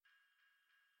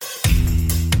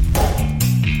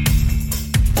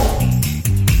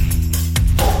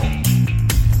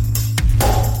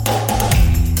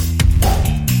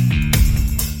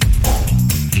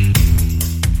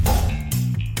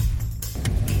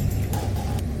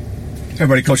Hey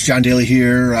everybody, Coach John Daly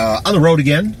here, on the road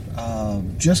again,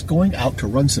 just going out to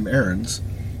run some errands.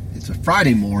 It's a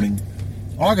Friday morning,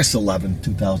 August 11th,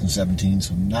 2017,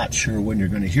 so I'm not sure when you're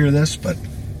going to hear this, but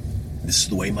this is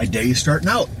the way my day is starting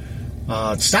out.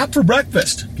 Stop for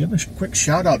breakfast. Give a quick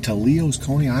shout out to Leo's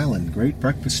Coney Island. Great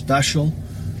breakfast special.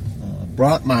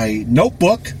 Brought my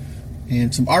notebook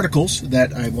and some articles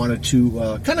that I wanted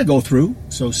to kind of go through.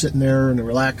 So sitting there in a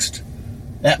relaxed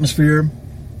atmosphere,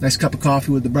 nice cup of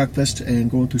coffee with the breakfast, and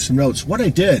going through some notes. What I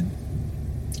did,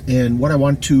 and what I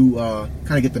want to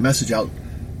kind of get the message out,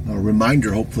 a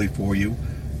reminder hopefully for you,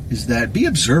 is that be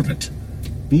observant.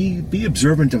 Be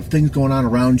observant of things going on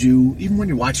around you, even when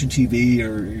you're watching TV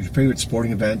or your favorite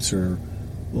sporting events or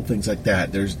little things like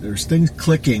that. There's things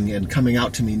clicking and coming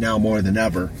out to me now more than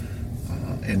ever.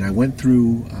 And I went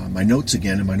through my notes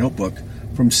again in my notebook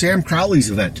from Sam Crowley's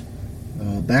event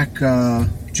back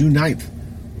June 9th,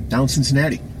 down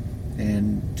Cincinnati.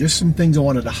 And just some things I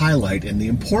wanted to highlight, and the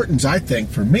importance, I think,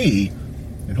 for me,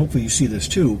 and hopefully you see this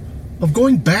too, of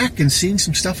going back and seeing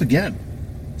some stuff again.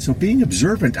 So being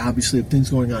observant, obviously, of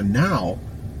things going on now,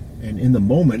 and in the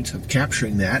moment of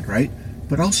capturing that, right?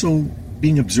 But also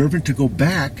being observant to go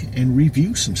back and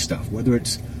review some stuff, whether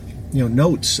it's,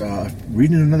 notes,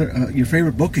 reading another, your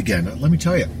favorite book again. Let me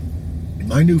tell you,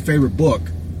 my new favorite book,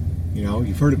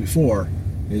 you've heard it before,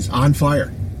 is On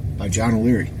Fire by John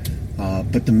O'Leary.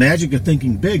 But The Magic of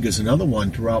Thinking Big is another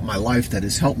one throughout my life that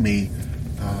has helped me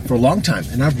for a long time.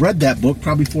 And I've read that book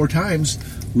probably 4 times,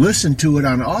 listened to it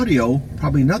on audio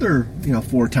probably another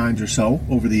 4 times or so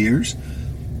over the years.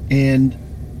 And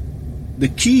the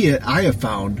key I have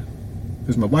found,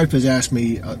 because my wife has asked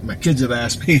me, my kids have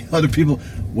asked me, other people,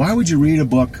 why would you read a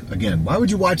book again? Why would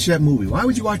you watch that movie? Why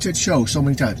would you watch that show so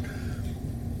many times?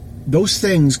 Those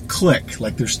things click.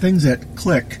 Like there's things that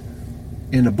click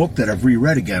in a book that I've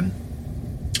reread again,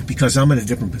 because I'm in a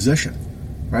different position,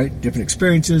 right? Different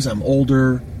experiences. I'm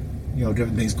older,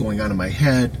 different things going on in my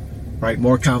head, right?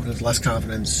 More confidence, less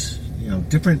confidence,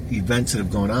 different events that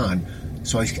have gone on.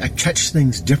 So I catch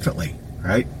things differently,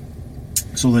 right?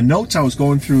 So the notes I was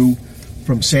going through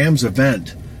from Sam's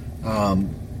event, I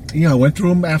went through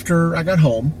them after I got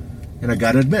home, and I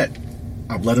got to admit,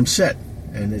 I've let them sit,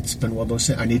 and it's been one of those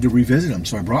things. I need to revisit them.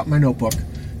 So I brought my notebook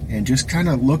and just kind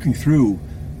of looking through.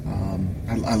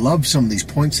 I love some of these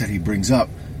points that he brings up.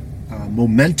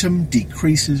 Momentum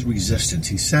decreases resistance.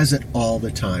 He says it all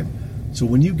the time. So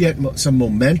when you get some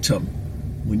momentum,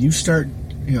 when you start,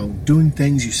 doing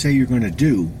things you say you're going to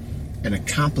do and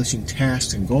accomplishing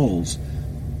tasks and goals,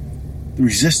 the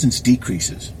resistance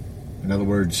decreases. In other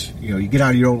words, you get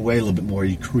out of your own way a little bit more.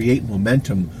 You create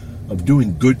momentum of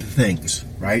doing good things,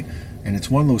 right? And it's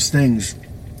one of those things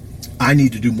I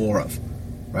need to do more of.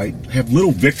 Right? Have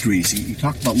little victories. You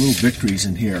talked about little victories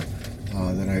in here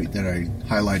that I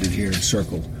highlighted here and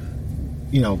circled.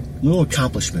 Little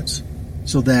accomplishments,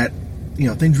 so that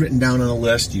things written down on a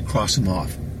list, you cross them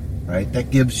off. Right?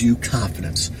 That gives you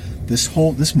confidence. This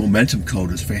momentum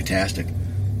code is fantastic.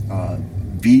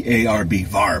 VARB,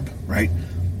 VARB. Right?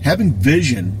 Having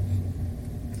vision,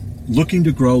 looking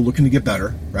to grow, looking to get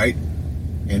better. Right?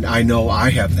 And I know I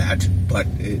have that, but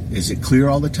is it clear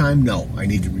all the time? No. I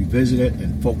need to revisit it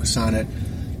and focus on it.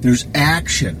 There's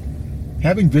action.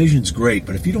 Having vision's great,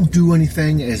 but if you don't do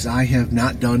anything, as I have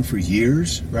not done for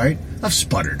years, right? I've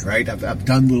sputtered, right? I've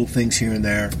done little things here and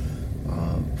there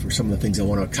for some of the things I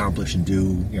want to accomplish and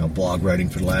do. Blog writing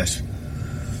for the last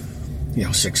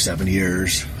 6-7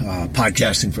 years,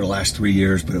 podcasting for the last 3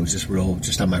 years, but it was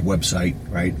just on my website,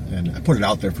 right? And I put it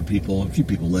out there for people. A few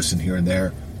people listen here and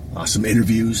there. Some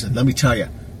interviews, and let me tell you,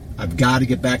 I've got to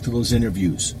get back to those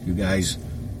interviews. You guys,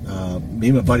 me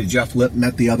and my buddy Jeff Lipp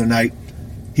met the other night.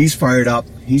 He's fired up.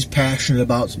 He's passionate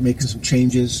about making some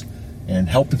changes and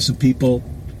helping some people.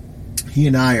 He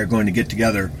and I are going to get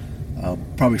together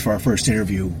probably for our first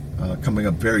interview coming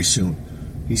up very soon.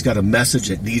 He's got a message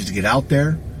that needs to get out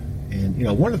there. And,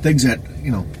 one of the things that,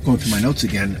 going through my notes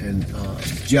again, and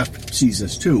Jeff sees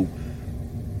this too,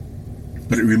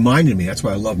 but it reminded me, that's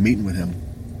why I love meeting with him.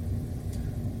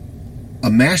 A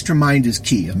mastermind is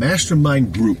key. A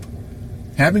mastermind group.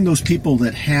 Having those people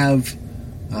that have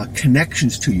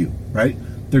connections to you, right?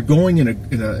 They're going in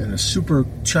a super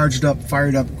charged up,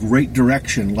 fired up, great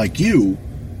direction like you,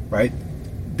 right?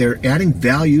 They're adding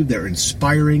value. They're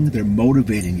inspiring. They're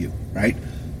motivating you, right?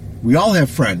 We all have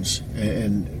friends,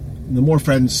 and the more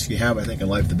friends you have, I think, in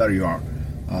life, the better you are.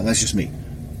 That's just me.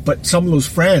 But some of those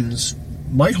friends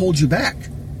might hold you back,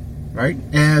 right?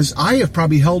 As I have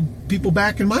probably held people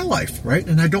back in my life, right?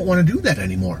 And I don't want to do that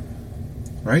anymore,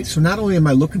 right? So not only am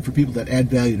I looking for people that add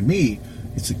value to me,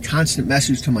 it's a constant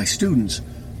message to my students.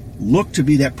 Look to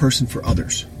be that person for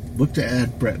others, look to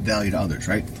add value to others,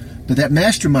 right? But that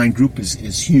mastermind group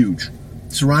is huge.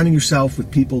 Surrounding yourself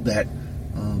with people that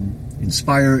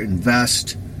inspire,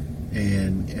 invest,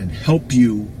 and help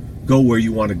you go where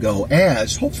you want to go,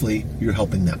 as hopefully you're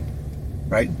helping them,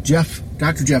 right?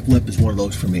 Dr. Jeff Lipp is one of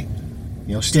those for me.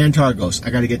 Stan Targos, I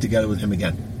got to get together with him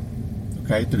again.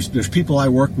 Okay, there's people I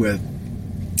work with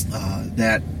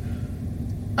that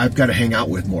I've got to hang out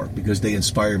with more because they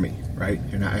inspire me, right?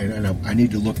 And I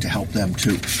need to look to help them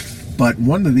too. But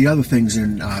one of the other things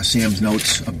in Sam's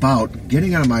notes about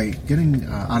getting out of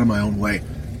my own way,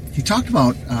 he talked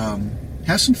about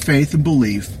have some faith and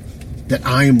belief that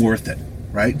I am worth it,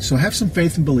 right? So have some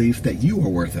faith and belief that you are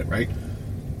worth it, right?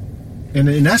 And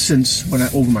in essence,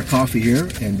 over my coffee here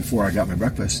and before I got my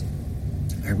breakfast,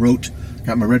 I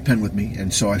got my red pen with me,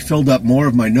 and so I filled up more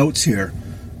of my notes here.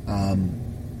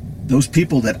 Those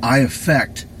people that I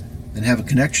affect and have a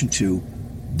connection to,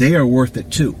 they are worth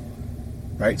it too,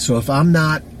 right? So if I'm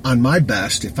not on my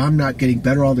best, if I'm not getting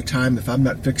better all the time, if I'm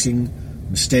not fixing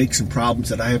mistakes and problems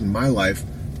that I have in my life,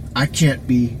 I can't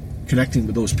be connecting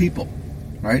with those people,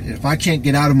 right? And if I can't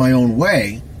get out of my own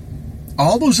way,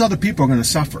 all those other people are going to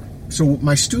suffer. So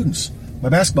my students, my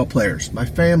basketball players, my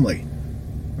family,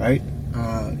 right?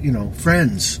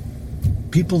 Friends,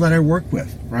 people that I work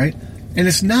with, right? And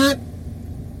it's not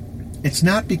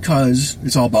because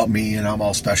it's all about me and I'm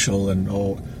all special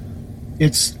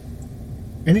it's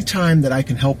any time that I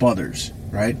can help others,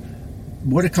 right?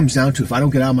 What it comes down to, if I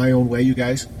don't get out of my own way, you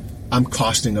guys, I'm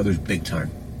costing others big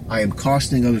time. I am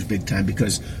costing others big time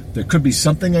because there could be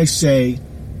something I say,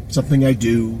 something I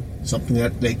do, something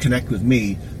that they connect with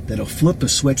me that'll flip a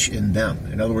switch in them.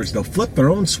 In other words, they'll flip their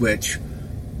own switch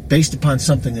based upon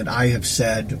something that I have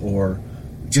said or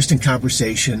just in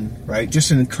conversation, right?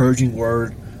 Just an encouraging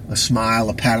word, a smile,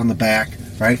 a pat on the back,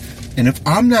 right? And if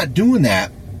I'm not doing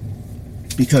that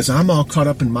because I'm all caught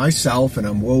up in myself and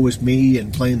I'm woe is me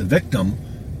and playing the victim,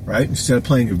 right? Instead of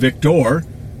playing a victor,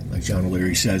 like John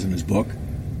O'Leary says in his book,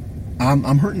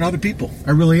 I'm hurting other people.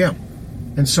 I really am.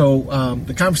 And so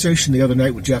the conversation the other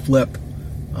night with Jeff Lipp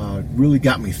really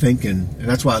got me thinking, and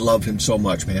that's why I love him so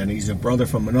much, man. He's a brother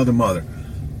from another mother.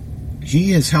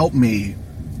 He has helped me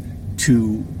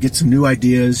to get some new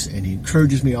ideas, and he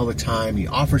encourages me all the time. He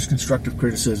offers constructive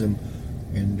criticism,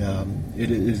 and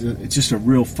it's just a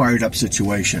real fired up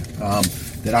situation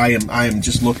that I am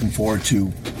just looking forward to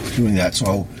doing that.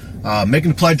 So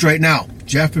making a pledge right now.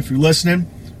 Jeff, if you're listening,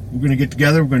 we're going to get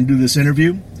together. We're going to do this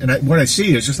interview. And what I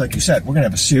see is, just like you said, we're going to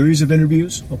have a series of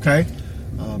interviews, okay?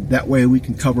 That way we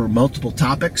can cover multiple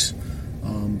topics.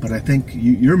 But I think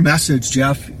your message,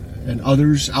 Jeff, and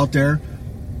others out there,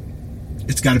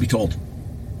 it's got to be told,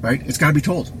 right? It's got to be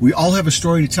told. We all have a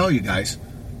story to tell, you guys.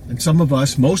 And some of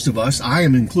us, most of us, I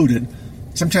am included,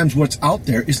 sometimes what's out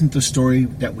there isn't the story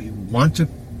that we want to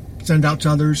send out to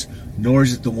others, nor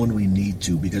is it the one we need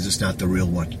to, because it's not the real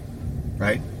one,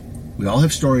 right? We all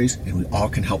have stories, and we all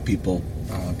can help people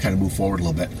kind of move forward a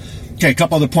little bit. Okay, a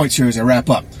couple other points here as I wrap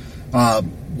up.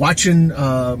 Watching,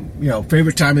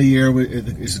 favorite time of the year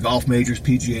is the golf majors.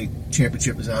 PGA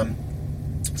Championship is on.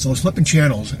 So I was flipping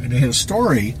channels, and they had a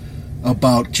story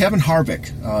about Kevin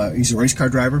Harvick. He's a race car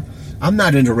driver. I'm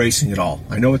not into racing at all.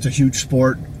 I know it's a huge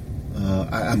sport.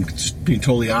 I'm just being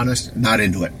totally honest, not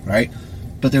into it, right?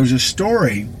 But there was a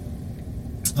story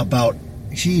about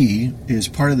he is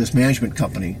part of this management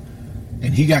company,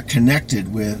 and he got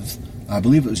connected with, I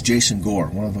believe it was Jason Gore,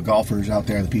 one of the golfers out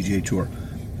there on the PGA Tour.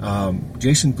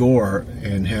 Jason Gore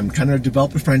and him kind of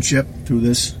developed a friendship through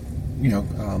this,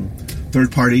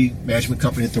 third-party management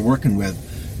company that they're working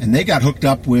with, and they got hooked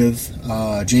up with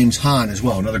James Hahn as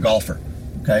well, another golfer.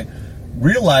 Okay,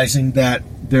 realizing that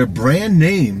their brand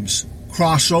names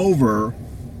cross over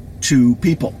to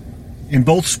people in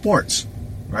both sports,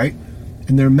 right?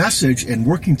 And their message and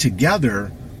working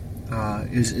together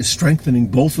is strengthening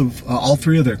both of all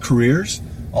three of their careers,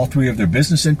 all three of their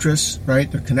business interests,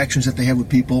 right? Their connections that they have with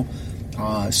people.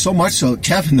 So much so,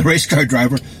 Kevin, the race car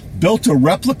driver, built a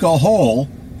replica hole,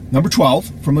 number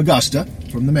 12 from Augusta,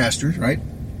 from the Masters, right,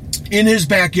 in his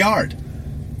backyard.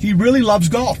 He really loves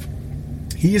golf.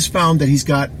 He has found that he's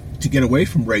got to get away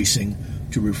from racing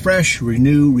to refresh,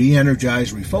 renew,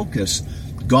 re-energize, refocus.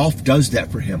 Golf does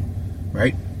that for him,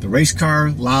 right? The race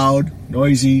car, loud,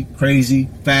 noisy, crazy,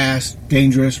 fast,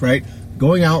 dangerous, right?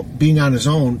 Going out, being on his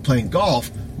own, playing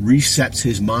golf, resets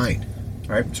his mind,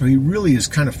 right? So he really has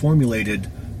kind of formulated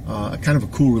a kind of a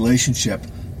cool relationship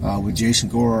with Jason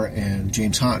Gore and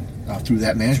James Hahn through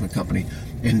that management company.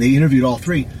 And they interviewed all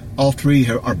three. All three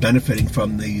are benefiting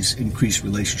from these increased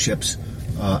relationships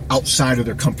outside of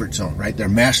their comfort zone, right? Their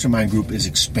mastermind group is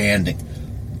expanding,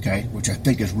 okay, which I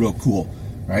think is real cool,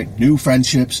 right? New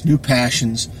friendships, new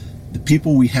passions. The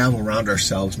people we have around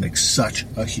ourselves make such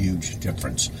a huge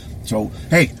difference. So,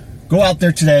 hey, go out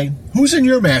there today. Who's in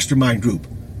your mastermind group?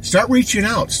 Start reaching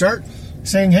out. Start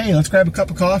saying, hey, let's grab a cup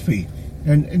of coffee.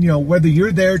 And whether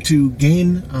you're there to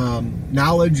gain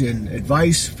knowledge and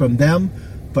advice from them,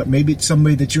 but maybe it's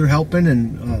somebody that you're helping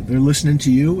and they're listening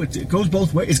to you. It goes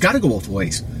both ways. It's got to go both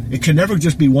ways. It can never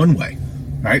just be one way,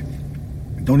 right?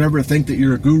 Don't ever think that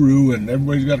you're a guru and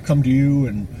everybody's got to come to you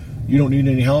and you don't need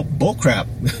any help. Bull crap.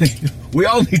 We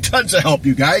all need tons of help,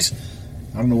 you guys.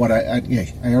 I don't know what I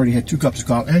already had 2 cups of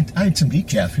coffee. I had some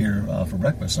decaf here for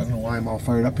breakfast. I don't know why I'm all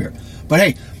fired up here. But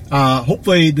hey,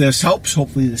 hopefully this helps.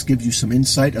 Hopefully this gives you some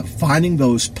insight of finding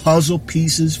those puzzle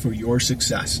pieces for your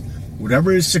success.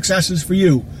 Whatever is success is for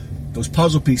you, those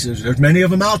puzzle pieces, there's many of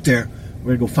them out there.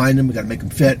 We're going to go find them. We've got to make them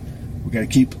fit. We're going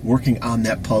to keep working on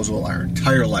that puzzle our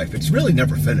entire life. It's really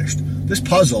never finished. This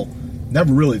puzzle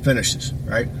never really finishes,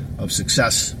 right, of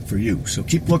success for you. So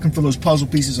keep looking for those puzzle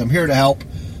pieces. I'm here to help.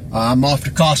 I'm off to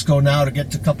Costco now to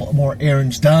get a couple more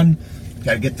errands done.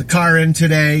 Got to get the car in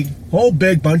today. Whole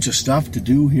big bunch of stuff to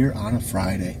do here on a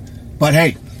Friday. But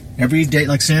hey, every day,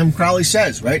 like Sam Crowley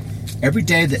says, right? Every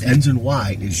day that ends in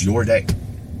Y is your day.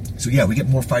 So yeah, we get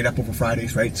more fired up over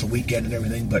Fridays, right? It's a weekend and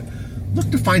everything, but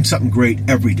look to find something great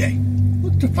every day.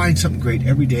 Look to find something great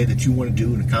every day that you want to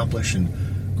do and accomplish, and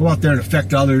go out there and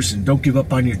affect others, and don't give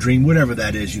up on your dream, whatever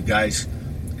that is, you guys.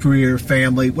 Career,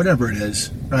 family, whatever it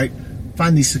is, right?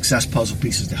 Find these success puzzle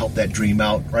pieces to help that dream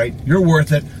out, right? You're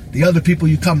worth it. The other people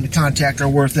you come into contact are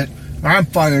worth it. I'm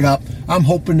fired up. I'm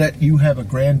hoping that you have a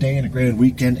grand day and a grand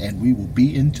weekend, and we will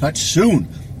be in touch soon.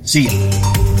 See ya.